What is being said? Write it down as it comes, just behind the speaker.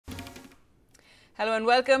Hello and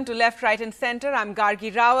welcome to Left, Right and Centre. I'm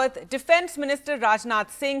Gargi Rawat. Defence Minister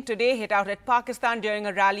Rajnath Singh today hit out at Pakistan during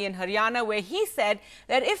a rally in Haryana where he said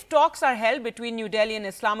that if talks are held between New Delhi and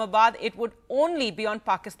Islamabad, it would only be on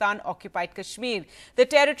Pakistan-occupied Kashmir, the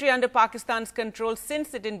territory under Pakistan's control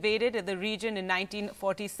since it invaded the region in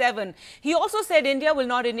 1947. He also said India will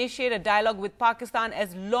not initiate a dialogue with Pakistan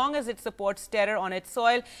as long as it supports terror on its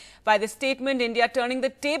soil. By the statement, India turning the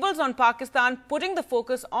tables on Pakistan, putting the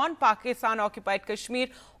focus on Pakistan-occupied Kashmir.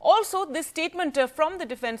 Also, this statement from the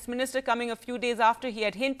Defence Minister coming a few days after he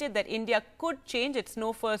had hinted that India could change its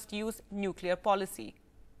no first use nuclear policy.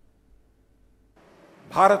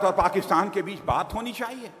 Bharat और पाकिस्तान के बीच बात होनी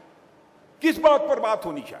चाहिए। किस बात पर बात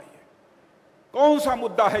होनी चाहिए? कौन सा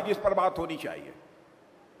मुद्दा है जिस पर बात होनी चाहिए?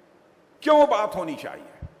 क्यों बात होनी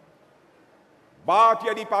चाहिए? बात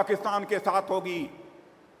यदि पाकिस्तान के साथ होगी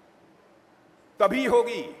तभी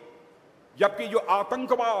होगी जबकि जो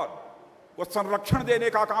आतंकवाद को संरक्षण देने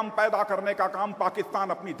का काम, पैदा करने का काम पाकिस्तान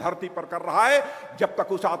अपनी धरती पर कर रहा है, जब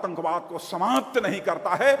तक उस आतंकवाद को समाप्त नहीं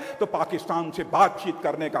करता है तो पाकिस्तान से बातचीत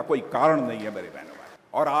करने का कोई कारण नहीं है मेरे बहनों भाई।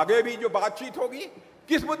 और आगे भी जो बातचीत होगी,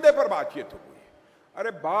 किस मुद्दे पर बातचीत होगी?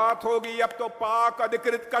 अरे बात होगी अब तो पाक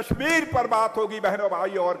अधिकृत कश्मीर पर बात होगी बहनों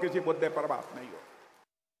भाई, और किसी मुद्दे पर बात नहीं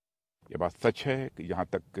होगी। ये बात सच है कि जहां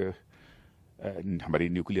तक हमारी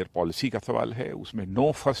न्यूक्लियर पॉलिसी का सवाल है, उसमें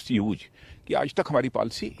नो फर्स्ट यूज कि आज तक हमारी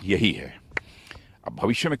पॉलिसी यही है। अब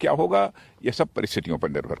भविष्य में क्या होगा, यह सब परिस्थितियों पर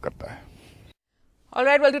निर्भर करता है। All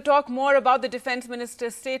right, well, to talk more about the Defence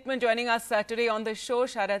Minister's statement, joining us today on the show,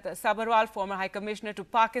 Sharath Sabharwal, former High Commissioner to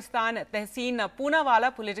Pakistan, Tehseen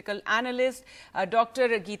Poonawala, political analyst, Dr.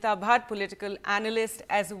 Geeta Bhatt, political analyst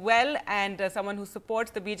as well, and someone who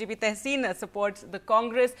supports the BJP. Tehseen supports the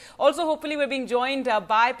Congress. Also, hopefully, we're being joined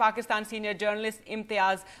by Pakistan senior journalist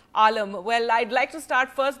Imtiaz Alam. Well, I'd like to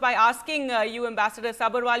start first by asking you, Ambassador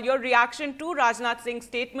Sabharwal, your reaction to Rajnath Singh's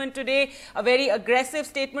statement today. A very aggressive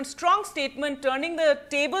statement, strong statement, turning the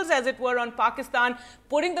tables, as it were, on Pakistan,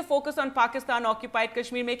 putting the focus on Pakistan-occupied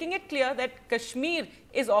Kashmir, making it clear that Kashmir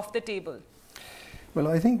is off the table. Well,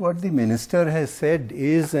 I think what the minister has said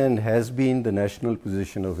is and has been the national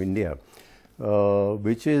position of India,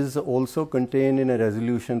 which is also contained in a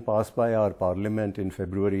resolution passed by our parliament in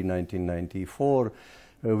February 1994,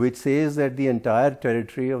 which says that the entire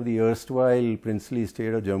territory of the erstwhile princely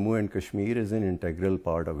state of Jammu and Kashmir is an integral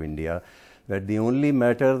part of India, that the only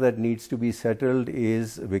matter that needs to be settled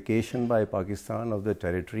is vacation by Pakistan of the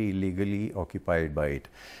territory illegally occupied by it.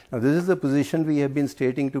 Now, this is the position we have been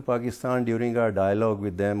stating to Pakistan during our dialogue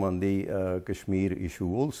with them on the Kashmir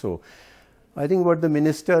issue also. I think what the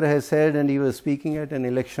minister has said, and he was speaking at an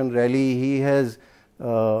election rally, he has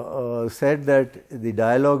said that the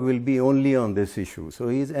dialogue will be only on this issue. So,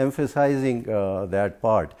 he is emphasizing that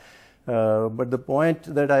part. But the point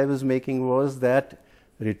that I was making was that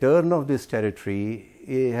return of this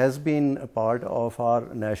territory has been a part of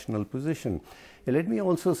our national position. Let me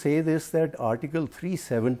also say this, that Article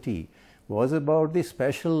 370 was about the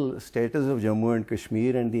special status of Jammu and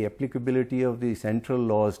Kashmir and the applicability of the central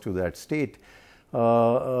laws to that state.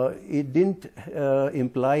 It didn't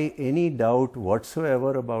imply any doubt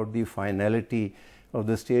whatsoever about the finality of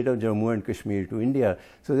the state of Jammu and Kashmir to India.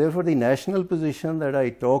 So therefore, the national position that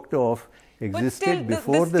I talked of existed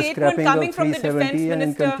before the scrapping of 370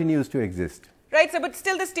 and continues to exist. Right, sir, but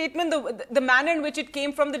still the statement, the manner in which it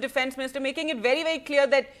came from the Defence Minister, making it very, very clear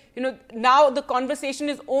that, you know, now the conversation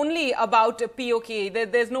is only about POK.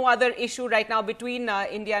 There's no other issue right now between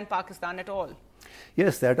India and Pakistan at all.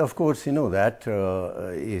 Yes, that of course, you know, that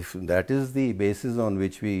if that is the basis on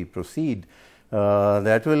which we proceed,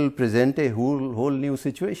 that will present a whole new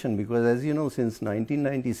situation, because as you know, since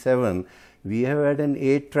 1997, we have had an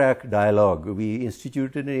 8-track dialogue. We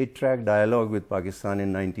instituted an 8-track dialogue with Pakistan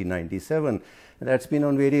in 1997. And that's been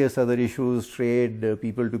on various other issues, trade,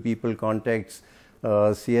 people-to-people contacts,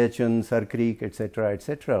 Siachen, Sar Creek, etc.,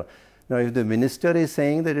 etc. Now, if the minister is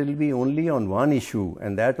saying that it will be only on one issue,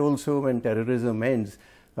 and that also when terrorism ends,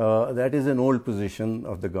 that is an old position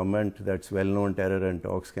of the government. That's well known. Terror and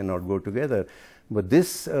talks cannot go together. But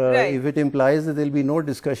this, right, if it implies that there will be no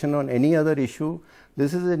discussion on any other issue,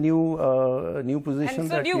 this is a new position. And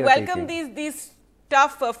so, do you welcome these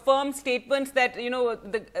tough, firm statements that, you know,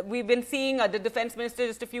 we've been seeing? The Defence Minister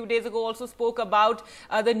just a few days ago also spoke about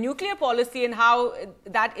the nuclear policy and how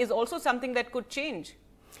that is also something that could change.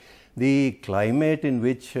 The climate in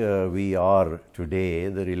which we are today,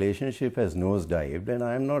 the relationship has nosedived, and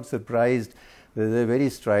I am not surprised. There are very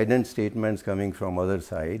strident statements coming from other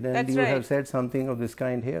side, and you have said something of this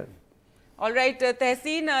kind here. All right,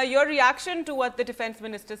 Tehseen, your reaction to what the Defence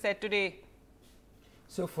Minister said today?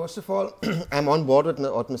 So first of all, I'm on board with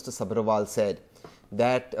what Mr. Sabharwal said,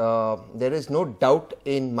 that there is no doubt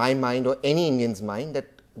in my mind or any Indian's mind that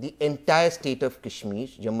the entire state of Kashmir,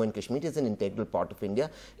 Jammu and Kashmir, is an integral part of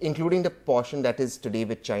India, including the portion that is today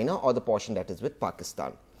with China or the portion that is with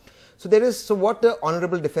Pakistan. So what the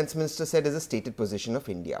Honorable Defence Minister said is a stated position of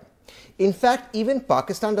India. In fact, even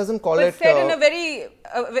Pakistan doesn't call it... But said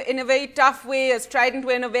in a very tough way, a strident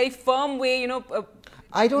way, in a very firm way, you know...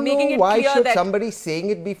 I don't know why should somebody saying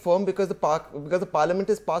it be firm, because the Parliament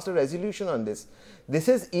has passed a resolution on this. This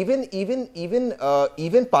is even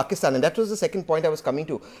Pakistan, and that was the second point I was coming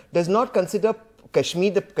to, does not consider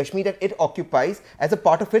Kashmir, the Kashmir that it occupies, as a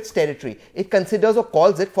part of its territory. It considers or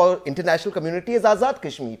calls it for international community as Azad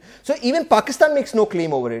Kashmir. So even Pakistan makes no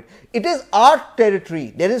claim over it. It is our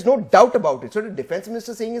territory. There is no doubt about it. So the Defence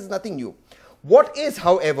Minister saying is nothing new. What is,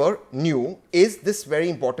 however, new is this very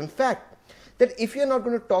important fact, that if you're not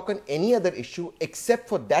going to talk on any other issue except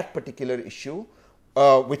for that particular issue,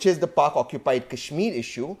 which is the Pak-occupied Kashmir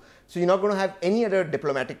issue, so you're not going to have any other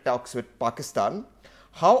diplomatic talks with Pakistan,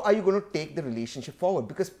 how are you going to take the relationship forward?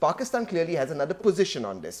 Because Pakistan clearly has another position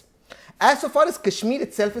on this. As so far as Kashmir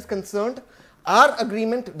itself is concerned, our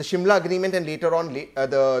agreement, the Shimla agreement, and later on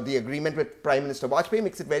the agreement with Prime Minister Vajpayee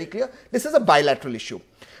makes it very clear, this is a bilateral issue.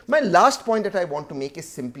 My last point that I want to make is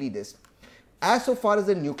simply this. As so far as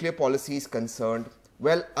the nuclear policy is concerned,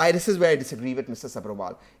 well, this is where I disagree with Mr.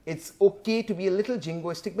 Sabharwal. It's okay to be a little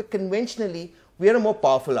jingoistic, but conventionally, we are a more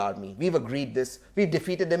powerful army. We've agreed this. We've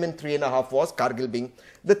defeated them in 3.5 wars, Kargil being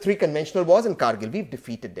the 3 conventional wars in Kargil. We've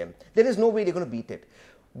defeated them. There is no way they're going to beat it.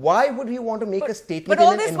 Why would we want to make a statement in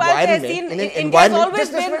an environment?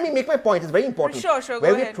 Just let me make my point. It's very important. Sure,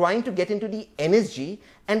 where we're trying to get into the NSG,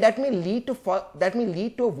 and that may lead to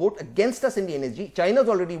a vote against us in the NSG. China's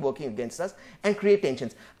already working against us and create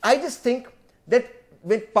tensions. I just think that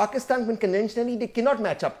with Pakistan, when conventionally they cannot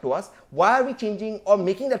match up to us, why are we changing or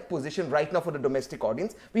making that position right now for the domestic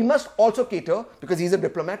audience? We must also cater, because he's a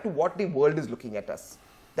diplomat, to what the world is looking at us.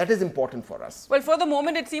 That is important for us. Well, for the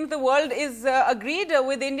moment, it seems the world is agreed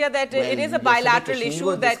with India that it is a bilateral issue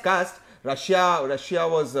was that discussed. Russia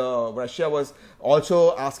was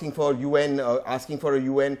also asking for a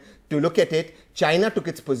UN to look at it. China took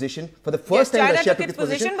its position for the first time. Russia took its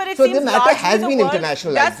position. But so the matter has been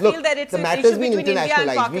internationalized. Look, the matter has been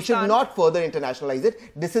internationalized. We should not further internationalize it.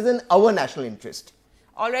 This is in our national interest.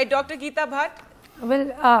 All right, Dr. Geeta Bhatt.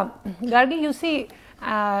 Well, Gargi, you see,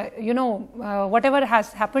 whatever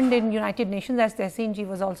has happened in United Nations, as Tehseen ji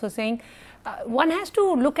was also saying, one has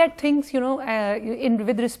to look at things,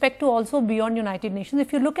 with respect to also beyond United Nations.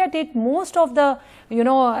 If you look at it, most of the,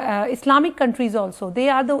 Islamic countries also, they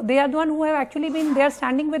are the one who have actually been there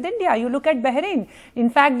standing with India. You look at Bahrain. In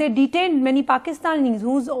fact, they detained many Pakistanis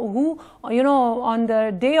who on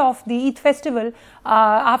the day of the Eid festival,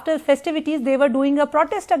 after festivities, they were doing a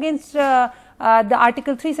protest against the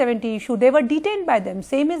Article 370 issue. They were detained by them.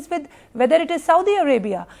 Same is with whether it is Saudi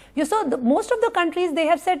Arabia. You saw most of the countries, they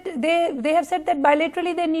have said that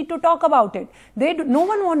bilaterally they need to talk about it. No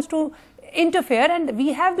one wants to interfere, and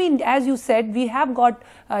we have been, as you said, we have got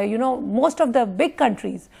most of the big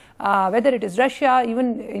countries, whether it is Russia,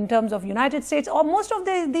 even in terms of United States, or most of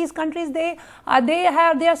these countries, they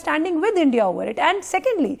are standing with India over it. And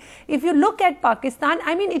secondly, if you look at Pakistan,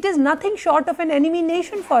 I mean, it is nothing short of an enemy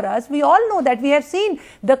nation for us. We all know that. We have seen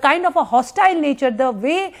the kind of a hostile nature, the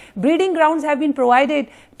way breeding grounds have been provided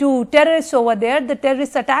to terrorists over there, the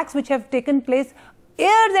terrorist attacks which have taken place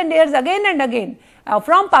years and years, again and again,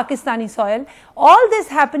 from Pakistani soil. All this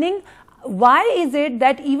happening, why is it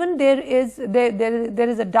that even there is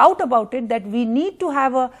a doubt about it, that we need to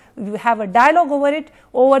have a dialogue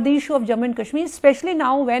over the issue of Jammu and Kashmir, especially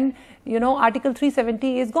now when Article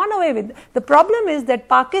 370 is gone away with. The problem is that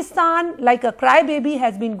Pakistan, like a crybaby,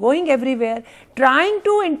 has been going everywhere, trying to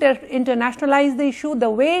internationalize the issue, the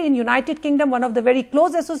way in United Kingdom, one of the very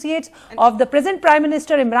close associates of the present Prime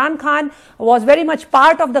Minister Imran Khan was very much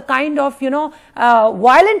part of the kind of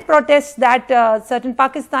violent protests that certain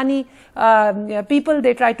Pakistani people,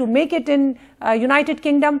 they try to make it in United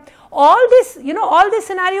Kingdom. All this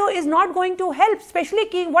scenario is not going to help, especially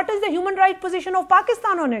what is the human rights position of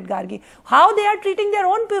Pakistan on it, Gargi? How they are treating their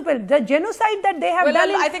own people, the genocide that they have done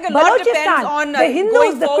in Balochistan, I think a lot depends on the Hindus,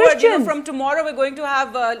 going the forward. Christians. From tomorrow, we're going to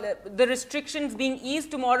have the restrictions being eased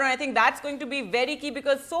tomorrow. And I think that's going to be very key,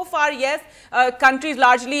 because so far, yes, countries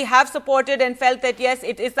largely have supported and felt that, yes,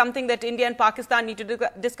 it is something that India and Pakistan need to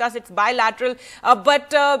discuss. It's bilateral.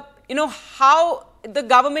 But how the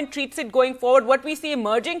government treats it going forward, what we see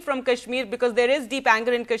emerging from Kashmir, because there is deep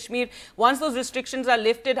anger in Kashmir. Once those restrictions are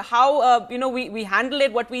lifted, how we handle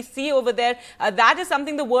it, what we see over there, that is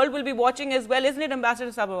something the world will be watching as well, isn't it,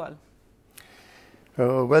 Ambassador Sabharwal?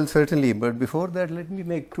 Well, certainly, but before that, let me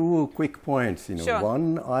make two quick points. Sure.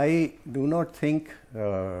 One, I do not think,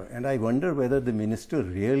 and I wonder whether the minister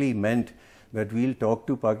really meant that we'll talk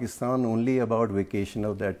to Pakistan only about vacation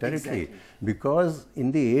of that territory. Exactly. Because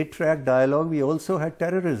in the 8-track dialogue, we also had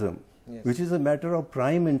terrorism, yes, which is a matter of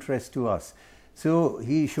prime interest to us. So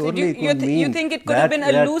he surely could mean you think it could have been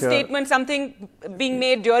a loose statement, something being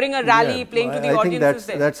made during a rally, playing to the audiences? I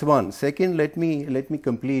think that's one. Second, let me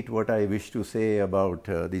complete what I wish to say about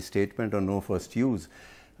the statement on no first use.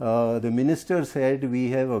 The minister said, we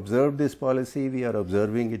have observed this policy, we are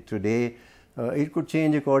observing it today. It could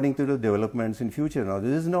change according to the developments in future. Now,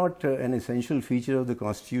 this is not an essential feature of the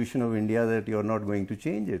Constitution of India that you are not going to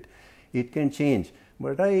change it. It can change.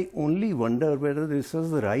 But I only wonder whether this is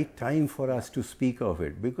the right time for us to speak of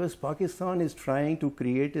it, because Pakistan is trying to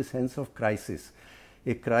create a sense of crisis.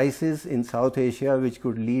 A crisis in South Asia which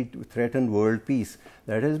could lead to threaten world peace.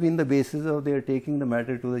 That has been the basis of their taking the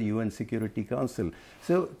matter to the UN Security Council.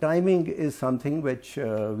 So timing is something which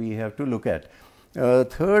we have to look at.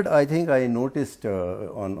 Third, I think I noticed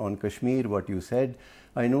on Kashmir what you said.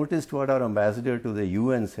 I noticed what our ambassador to the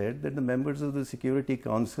UN said, that the members of the Security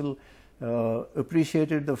Council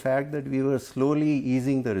appreciated the fact that we were slowly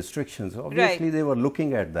easing the restrictions. Obviously, right, they were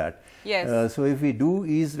looking at that. Yes. So if we do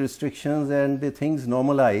ease restrictions and the things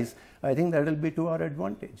normalize, I think that will be to our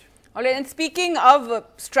advantage. All right, and speaking of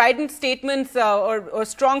strident statements or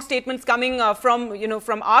strong statements coming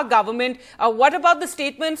from our government, what about the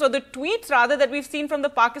statements or the tweets rather that we've seen from the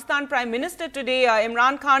Pakistan Prime Minister today,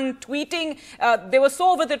 Imran Khan tweeting? They were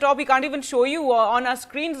so over the top, we can't even show you on our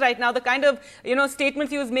screens right now, the kind of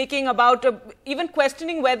statements he was making about even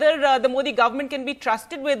questioning whether the Modi government can be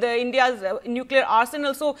trusted with India's nuclear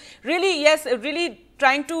arsenal. So really, yes, really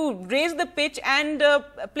trying to raise the pitch and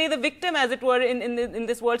play the victim, as it were, in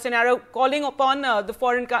this world scenario, calling upon the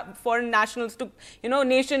foreign nationals to,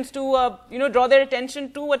 nations to, draw their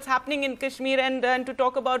attention to what's happening in Kashmir and to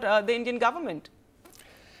talk about the Indian government.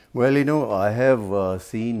 Well, I have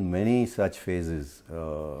seen many such phases.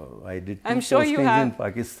 I did two postings in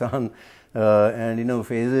Pakistan, and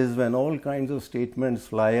phases when all kinds of statements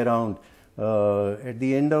fly around. At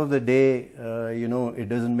the end of the day, it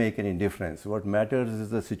doesn't make any difference. What matters is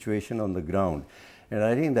the situation on the ground. And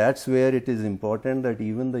I think that's where it is important that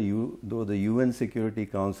even though the UN Security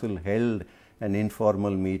Council held an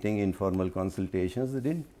informal meeting, informal consultations, they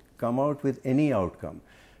didn't come out with any outcome.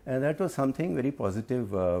 And that was something very positive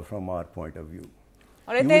from our point of view.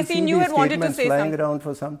 All right, Tehseen, you had wanted to say something. Around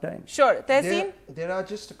for some time. Sure, Tehseen? There are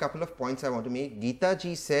just a couple of points I want to make. Geeta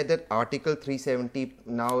ji said that Article 370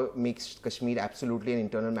 now makes Kashmir absolutely an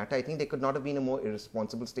internal matter. I think there could not have been a more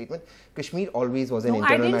irresponsible statement. Kashmir always was an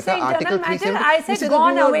internal matter. Article 370. I said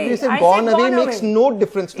gone away. You said gone away makes no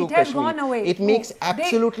difference to Kashmir. Gone away. It makes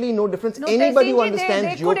absolutely no difference. Anybody who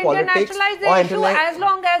understands geopolitics or as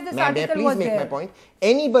long as this article was there. Please make my point.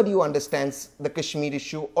 Anybody who understands the Kashmir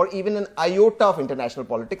issue or even an iota of international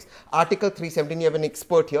politics, Article 317, you have an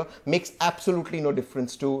expert here, makes absolutely no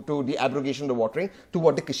difference to the abrogation of the watering, to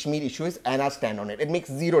what the Kashmir issue is and our stand on it. It makes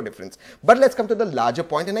zero difference. But let's come to the larger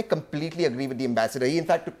point, and I completely agree with the ambassador. He in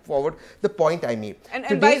fact took forward the point I made.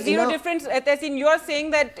 And by zero difference, Tehseen, you are saying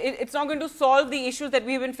that it's not going to solve the issues that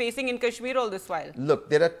we've been facing in Kashmir all this while. Look,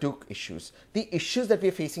 there are two issues. The issues that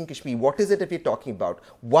we're facing in Kashmir, what is it that we're talking about?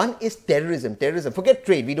 One is terrorism. Forget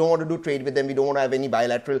trade. We don't want to do trade with them. We don't want to have any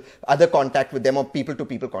bilateral other contact with them or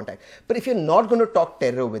people-to-people contact. But if you're not going to talk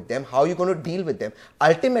terror with them, how are you going to deal with them?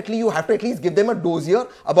 Ultimately, you have to at least give them a dossier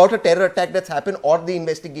about a terror attack that's happened or the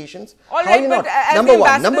investigations. All right, but as number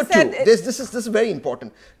one. Number two, this is very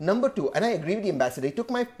important. Number two, and I agree with the ambassador, he took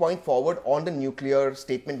my point forward on the nuclear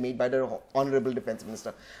statement made by the Honorable Defence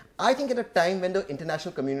Minister. I think at a time when the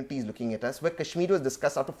international community is looking at us, where Kashmir was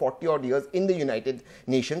discussed after 40 odd years in the United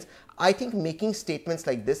Nations, I think making statements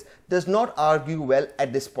like this does not argue well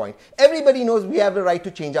at this point. Everybody knows we have the right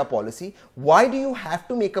to change our policy. Why do you have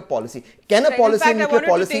to make a policy? Can a policy, nuclear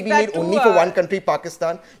policy, be made only for one country,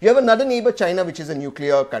 Pakistan? You have another neighbor, China, which is a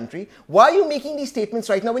nuclear country. Why are you making these statements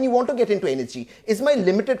right now when you want to get into energy? Is my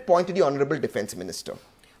limited point to the Honorable Defence Minister.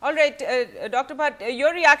 All right, Dr. Bhatt,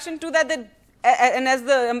 your reaction to that, and as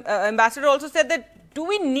the ambassador also said, that do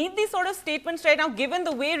we need these sort of statements right now, given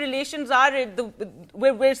the way relations are?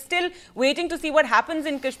 We're still waiting to see what happens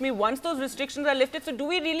in Kashmir once those restrictions are lifted. So do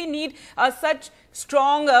we really need such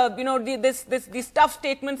strong, these tough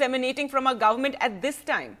statements emanating from our government at this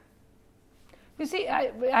time? You see,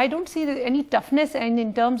 I don't see any toughness, and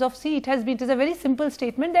in terms of, see, it is a very simple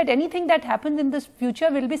statement that anything that happens in this future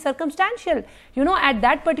will be circumstantial. You know, at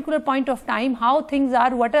that particular point of time, how things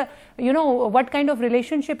are, what kind of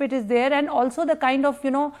relationship it is there, and also the kind of,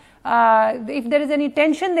 if there is any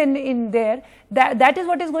tension then in there, that is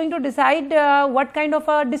what is going to decide what kind of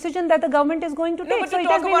a decision that the government is going to take. But so to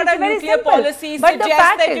talk about our nuclear policy suggests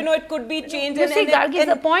that, it could be changed. You see, Gargi,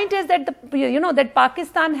 the point is that, that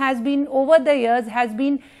Pakistan has been, over the years, has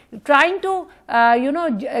been trying to,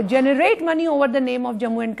 generate money over the name of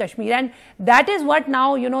Jammu and Kashmir, and that is what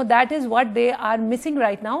now, that is what they are missing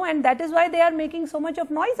right now, and that is why they are making so much of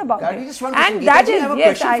noise about it. And that is,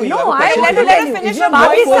 yes, I know. Let us finish.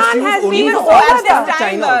 Pakistan has been over the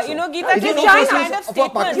time. Geeta, just kind of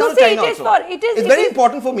statement. You see, it's very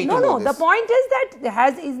important for me to know this. The point is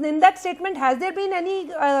that in that statement, has there been any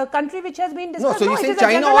country which has been discussed? No, so you say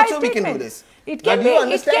China also we can do this. It can be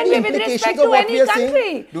with respect to any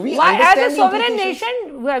country. As a sovereign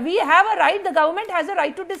nation, we have a right, the government has a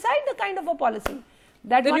right to decide the kind of a policy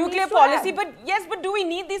that the nuclear policy. But yes, but do we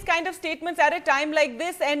need these kind of statements at a time like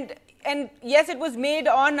this? And yes, it was made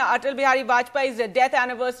on Atal Bihari Vajpayee's death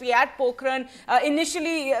anniversary at Pokhran.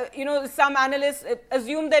 Initially, some analysts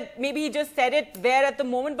assumed that maybe he just said it there at the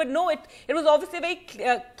moment, but no, it was obviously a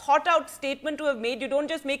very thought out statement to have made. You don't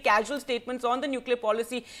just make casual statements on the nuclear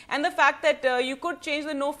policy, and the fact that you could change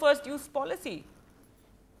the no first use policy.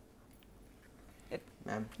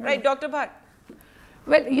 Right, Dr. Bhatt?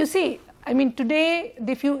 Well, you see, I mean, today,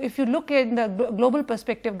 if you look in the global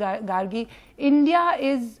perspective, Gargi, India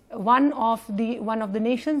is one of the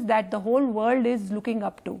nations that the whole world is looking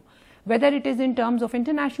up to, whether it is in terms of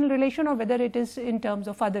international relation or whether it is in terms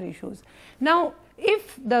of other issues. Now,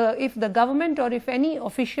 if the government, or if any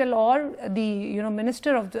official or the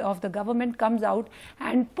minister of the government comes out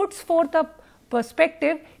and puts forth a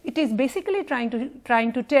perspective, it is basically trying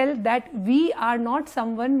to tell that we are not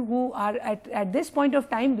someone who are at this point of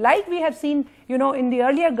time, like we have seen in the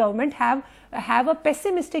earlier government, have a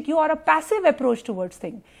pessimistic or a passive approach towards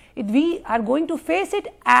things. We are going to face it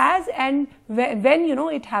as and when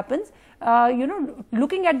it happens,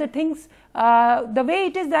 looking at the things the way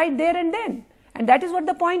it is right there and then. And that is what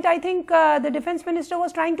the point, I think, the defense minister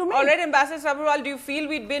was trying to make. All right, Ambassador Sabharwal, do you feel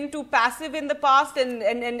we've been too passive in the past?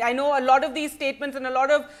 And I know a lot of these statements and a lot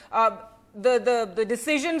of the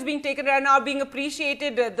decisions being taken right now are being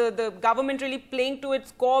appreciated. The government really playing to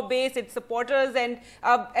its core base, its supporters,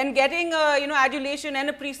 and getting adulation and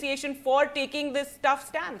appreciation for taking this tough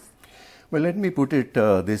stance. Well, let me put it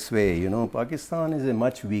this way, Pakistan is a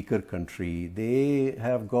much weaker country. They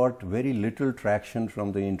have got very little traction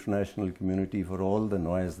from the international community for all the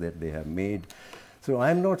noise that they have made. So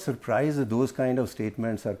I'm not surprised that those kind of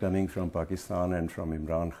statements are coming from Pakistan and from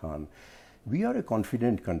Imran Khan. We are a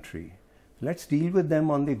confident country. Let's deal with them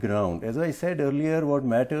on the ground. As I said earlier, what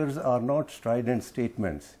matters are not strident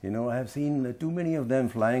statements. I have seen too many of them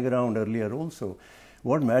flying around earlier also.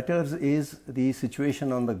 What matters is the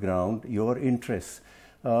situation on the ground, your interests.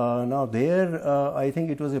 Now there, I think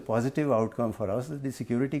it was a positive outcome for us that the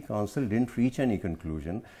Security Council didn't reach any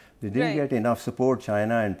conclusion. They didn't get enough support,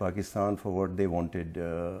 China and Pakistan, for what they wanted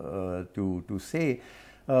to say.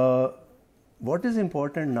 What is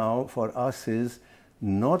important now for us is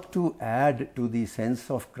not to add to the sense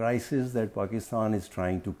of crisis that Pakistan is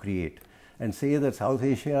trying to create and say that South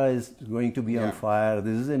Asia is going to be on fire,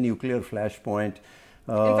 this is a nuclear flashpoint.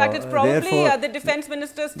 In fact, it's probably the defense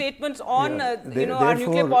minister's statements on our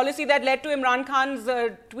nuclear policy that led to Imran Khan's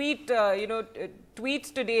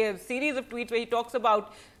tweets today, a series of tweets where he talks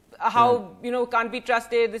about how can't be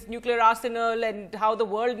trusted, this nuclear arsenal, and how the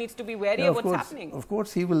world needs to be wary of what's happening. Of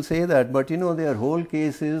course, he will say that, but their whole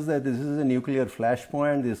case is that this is a nuclear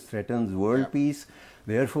flashpoint, this threatens world peace.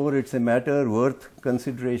 Therefore, it's a matter worth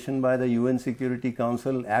consideration by the UN Security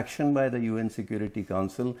Council, action by the UN Security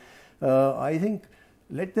Council. I think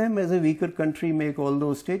let them, as a weaker country, make all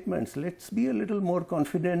those statements. Let's be a little more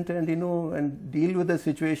confident and and deal with the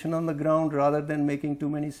situation on the ground rather than making too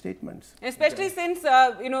many statements. Especially since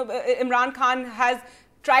Imran Khan has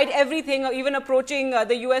tried everything, even approaching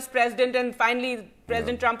the US president, and finally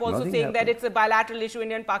President Trump also saying that it's a bilateral issue,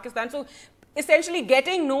 India and Pakistan. So essentially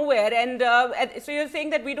getting nowhere, and so you're saying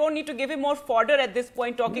that we don't need to give him more fodder at this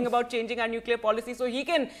point, talking about changing our nuclear policy, so he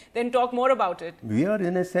can then talk more about it. We are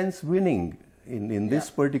in a sense winning. In this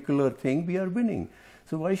particular thing, we are winning.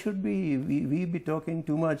 So why should we be talking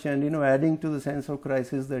too much and adding to the sense of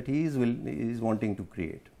crisis that he is wanting to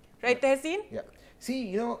create? Right, Tehseen? Yeah.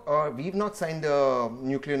 See, we've not signed the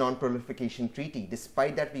Nuclear Non-Proliferation Treaty.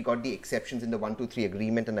 Despite that, we got the exceptions in the 123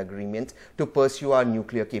 agreement and agreements to pursue our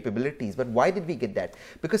nuclear capabilities. But why did we get that?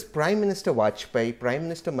 Because Prime Minister Vajpayee, Prime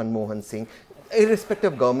Minister Manmohan Singh,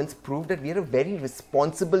 irrespective of governments, proved that we are a very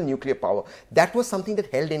responsible nuclear power. That was something that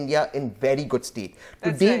held India in very good state.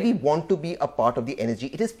 Today, we want to be a part of the energy.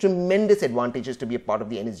 It has tremendous advantages to be a part of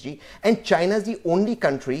the energy. And China is the only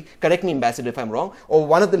country, correct me, Ambassador, if I'm wrong, or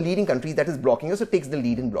one of the leading countries that is blocking us or takes the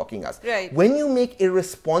lead in blocking us. Right. When you make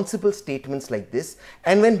irresponsible statements like this,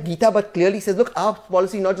 and when Geeta Bhatt clearly says, look, our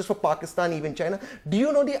policy not just for Pakistan, even China, do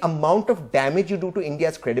you know the amount of damage you do to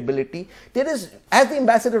India's credibility? There is, as the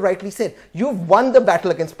Ambassador rightly said, you've won the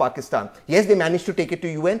battle against Pakistan. Yes, they managed to take it to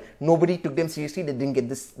UN. Nobody took them seriously. They didn't get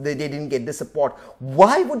this. They didn't get the support.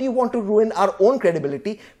 Why would you want to ruin our own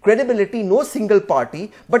credibility? Credibility, no single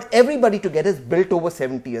party, but everybody together is built over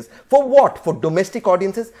 70 years. For what? For domestic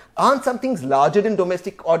audiences? Aren't some things larger than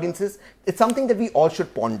domestic audiences? It's something that we all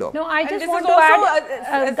should ponder. No, I just want to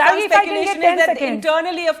add. Some speculation is that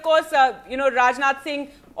internally, of course, Rajnath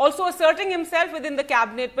Singh also asserting himself within the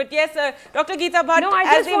cabinet. But yes, Dr. Geeta Bhatt,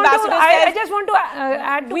 as the ambassador said, I just want to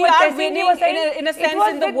add to we what are winning in a sense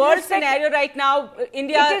in the world scenario right now.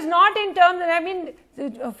 India. It is not in terms. I mean,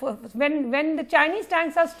 when the Chinese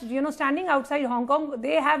tanks are standing outside Hong Kong,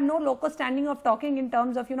 they have no locus standing of talking in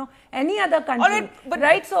terms of any other country,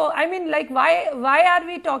 right? So I mean, like, why are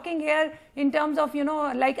we talking here in terms of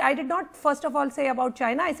like, I did not first of all say about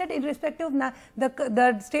China. I said irrespective of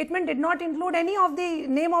the statement did not include any of the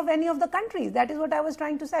name of any of the countries. That is what I was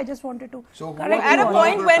trying to say. I just wanted to correct at a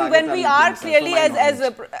point when we are clearly, as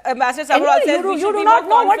Ambassador Sabharwal says, you do not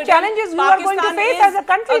know what challenges we are going to face as a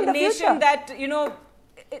country in the future. That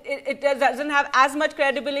it doesn't have as much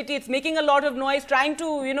credibility. It's making a lot of noise, trying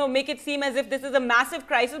to, make it seem as if this is a massive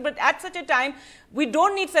crisis. But at such a time, we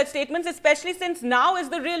don't need such statements, especially since now is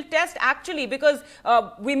the real test, actually, because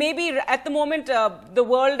we may be, at the moment, the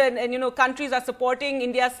world and countries are supporting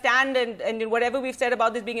India's stand and whatever we've said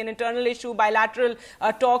about this being an internal issue, bilateral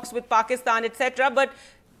talks with Pakistan, etc. But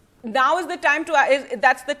now is the time to,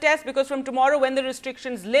 that's the test, because from tomorrow when the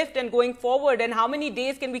restrictions lift and going forward, and how many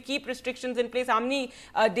days can we keep restrictions in place, how many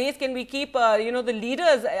days can we keep, the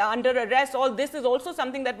leaders under arrest, all this is also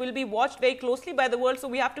something that will be watched very closely by the world, so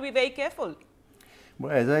we have to be very careful.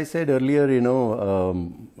 Well, as I said earlier,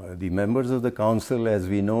 the members of the council, as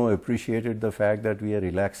we know, appreciated the fact that we are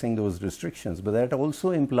relaxing those restrictions, but that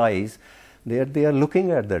also implies that they are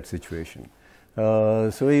looking at that situation.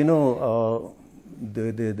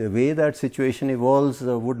 The way that situation evolves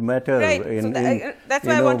would matter in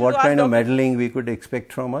what kind of meddling we could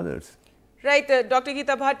expect from others. Right, Dr.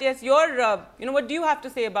 Geeta Bhatt, yes, what do you have to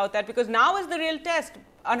say about that? Because now is the real test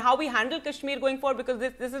on how we handle Kashmir going forward, because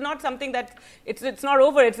this is not something that, it's not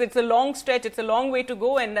over, it's a long stretch, it's a long way to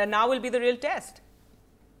go, and now will be the real test.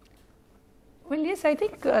 Well, yes, I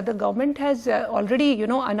think the government has already,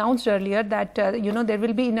 announced earlier that, there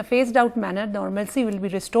will be in a phased out manner, normalcy will be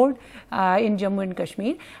restored in Jammu and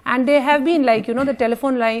Kashmir. And they have been like, the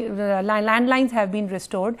telephone landlines have been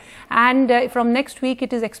restored. And from next week,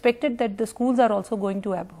 it is expected that the schools are also going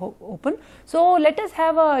to open. So let us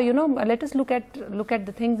have a, let us look at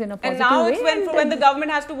the things in a positive way. And now it's when the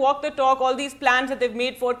government has to walk the talk, all these plans that they've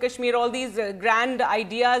made for Kashmir, all these grand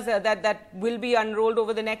ideas that will be unrolled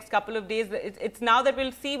over the next couple of days. It's now that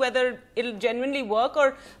we'll see whether it'll genuinely work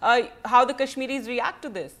or how the Kashmiris react to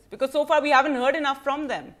this, because so far we haven't heard enough from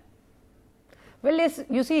them. Well, yes,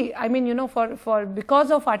 you see, I mean,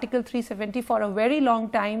 because of Article 370, for a very long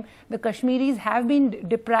time, the Kashmiris have been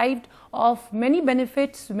deprived of many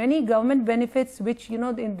benefits, many government benefits, which, in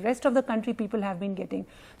the rest of the country, people have been getting.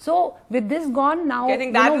 So, with this gone now, I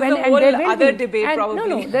think that is a whole other debate,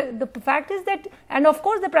 probably. The fact is that, and of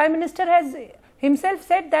course, the Prime Minister has himself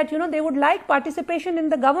said that, they would like participation in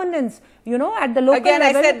the governance, at the local level. Again,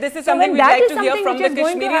 I said this is something we'd like to hear from the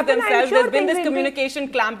Kashmiris themselves. Sure, there's been this communication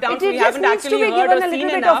clampdown, so we haven't actually heard or seen enough. It just needs to be given a little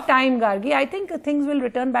bit of time, Gargi. I think things will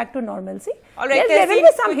return back to normalcy. All right, yes, there will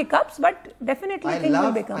be some hiccups, but definitely things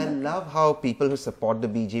will become I love how people who support the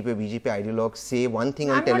BJP ideologues say one thing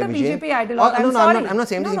on television. I'm not a BJP ideologue. I'm not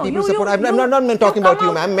saying anything. People support. I'm not talking about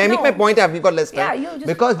you, ma'am. May I make my point? We've got less time.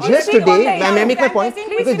 Because just today, may I make my point?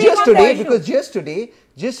 Because just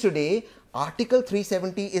today, Article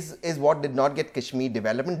 370 is what did not get Kashmir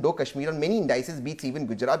development, though Kashmir on many indices beats even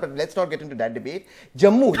Gujarat, but let's not get into that debate.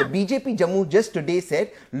 Jammu, the BJP Jammu just today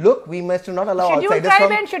said, look, we must not allow outsiders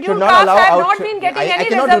from... Scheduled castes have not been getting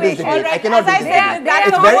any reservation. I cannot do this debate. I cannot do this debate.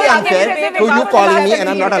 It's very unfair to you calling me and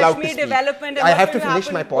I'm not allowed to speak. I have to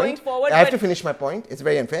finish my point. I have to finish my point. It's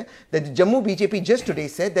very unfair. The Jammu BJP just today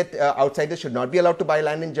said that outsiders should not be allowed to buy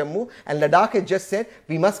land in Jammu, and Ladakh has just said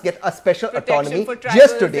we must get a special autonomy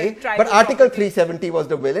just today. But Article 370 was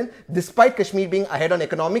the villain, despite Kashmir being ahead on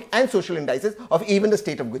economic and social indices of even the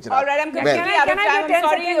state of Gujarat. All right, I'm completely out of time. I'm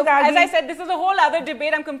sorry. As I said, this is a whole other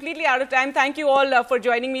debate. I'm completely out of time. Thank you all for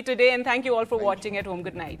joining me today, and thank you all for watching at home.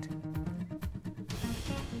 Good night.